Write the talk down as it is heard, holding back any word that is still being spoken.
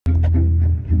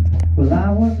Well, I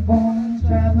was born a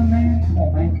traveling man. Come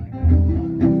on, man.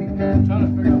 I'm trying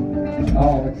to figure out what it is.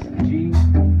 Oh, it's G.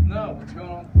 No, what's going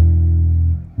on?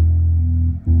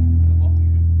 The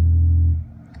volume.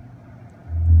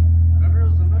 Remember it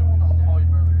was the middle one that was the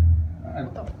volume earlier.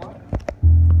 What the fuck?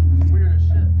 It's weird as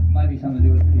shit. Might be something to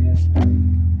do with the PS.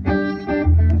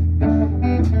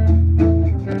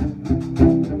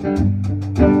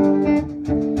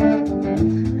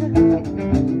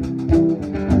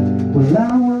 Well, I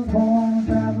was born a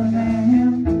traveling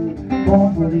man, born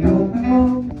for the open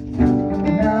road.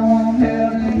 And now I'm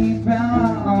heading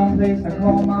eastbound, on a place I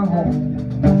call my home.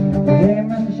 Hey,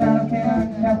 Mr. Shadow, can I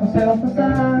count myself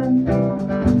aside?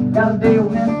 Got a deal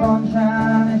with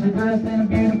sunshine, and she's dressed in a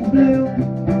beautiful blue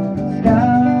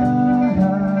sky.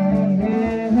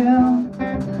 Yeah.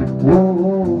 Whoa,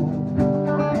 whoa.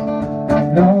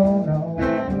 No, no.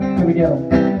 Here we go.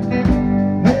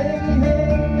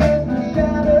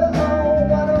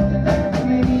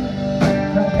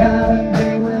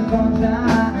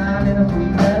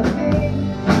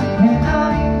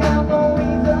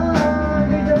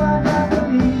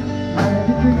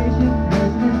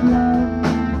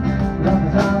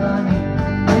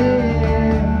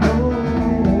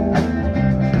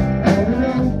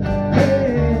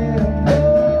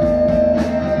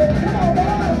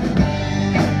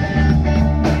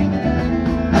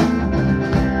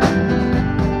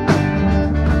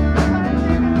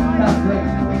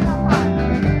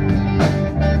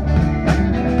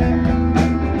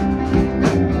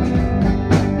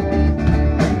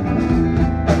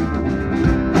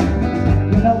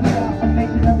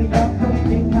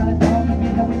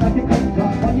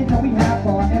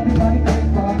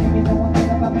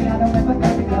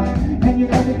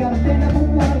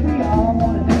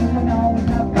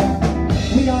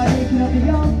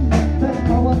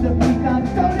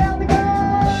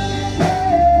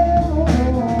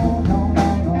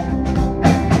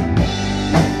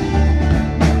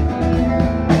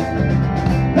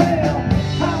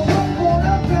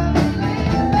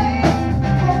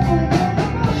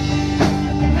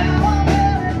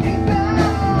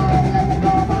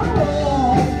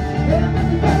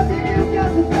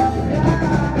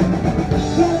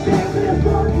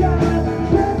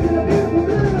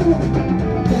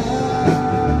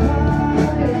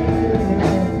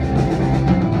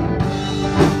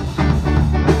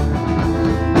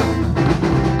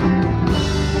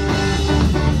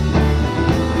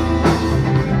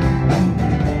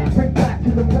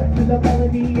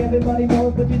 Everybody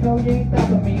knows, but you know you ain't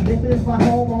stopping me. This is my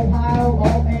home, Ohio,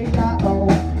 O-H-I-O.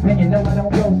 And you know I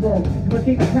don't go slow. But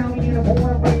keep counting in a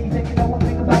born raised. And you know one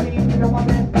thing about me, you know I'm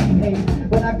misbehaved.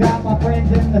 When I got my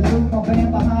friends in the suit, my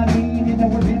band behind me, and you know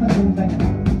we're in the suit thing.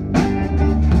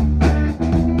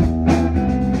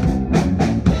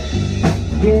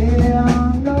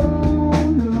 Yeah, no,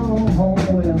 oh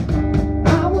well.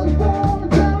 I was born a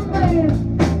dumb man,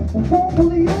 born for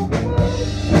the open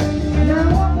road. Now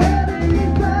I'm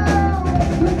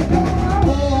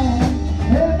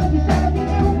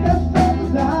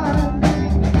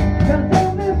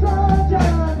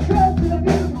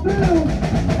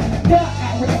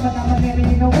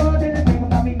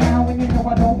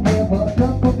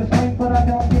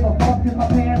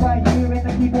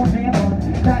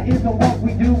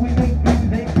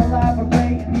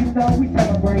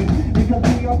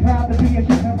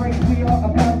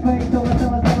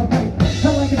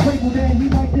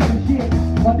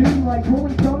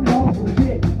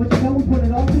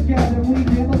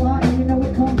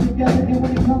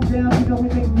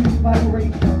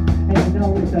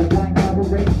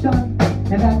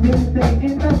and I didn't say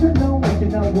in nothing, no, you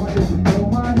know what is still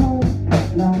my home.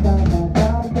 La da da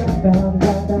da da da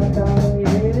da da da,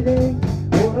 yeah,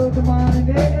 what of the morning,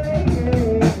 yeah.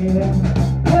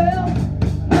 Well,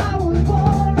 I was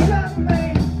born a traveling man.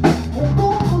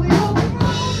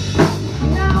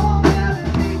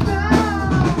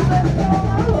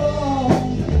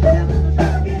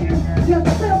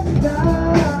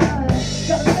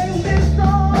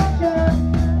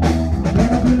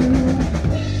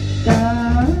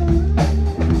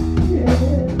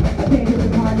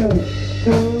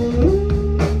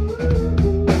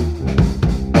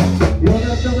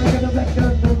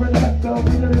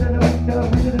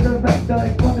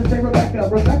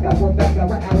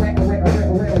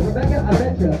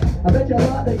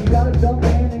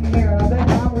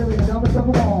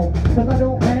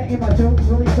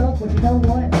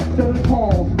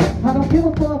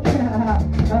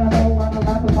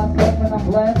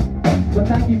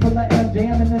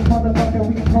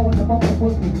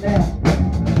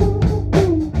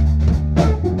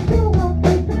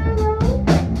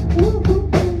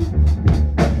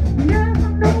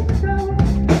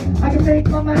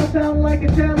 mouth sound like a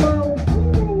cello.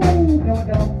 Ooh, no, it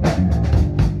don't.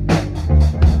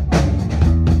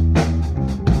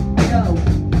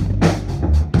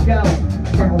 Go.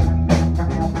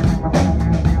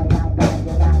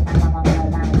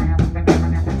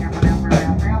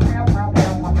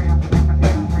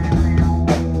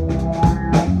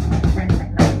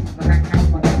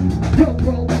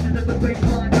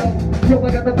 I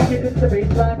got the bucket in the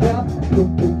baseline drop.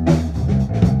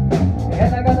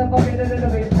 And I got the bucket in the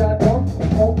baseline drop.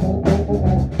 Oh.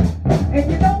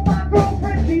 And you know my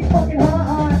girlfriend, she's fucking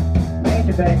hot. Ain't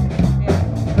you, babe?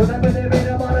 Yeah. Cause I've been living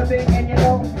about a big, and you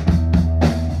know,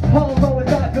 although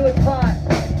it's not good pot.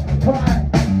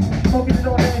 Smoking it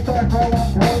all day, so I grow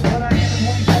up broke. But I am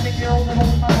a 27-year-old and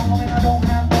hold my home, and I don't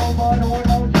have no bud or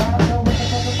no job. So what the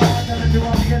fuck am I gonna do?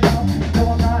 I'm getting up. So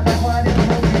I'm not quite in the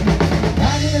movie.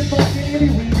 I didn't fucking any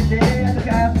weed today. I just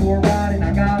asked for a ride and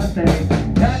I gotta say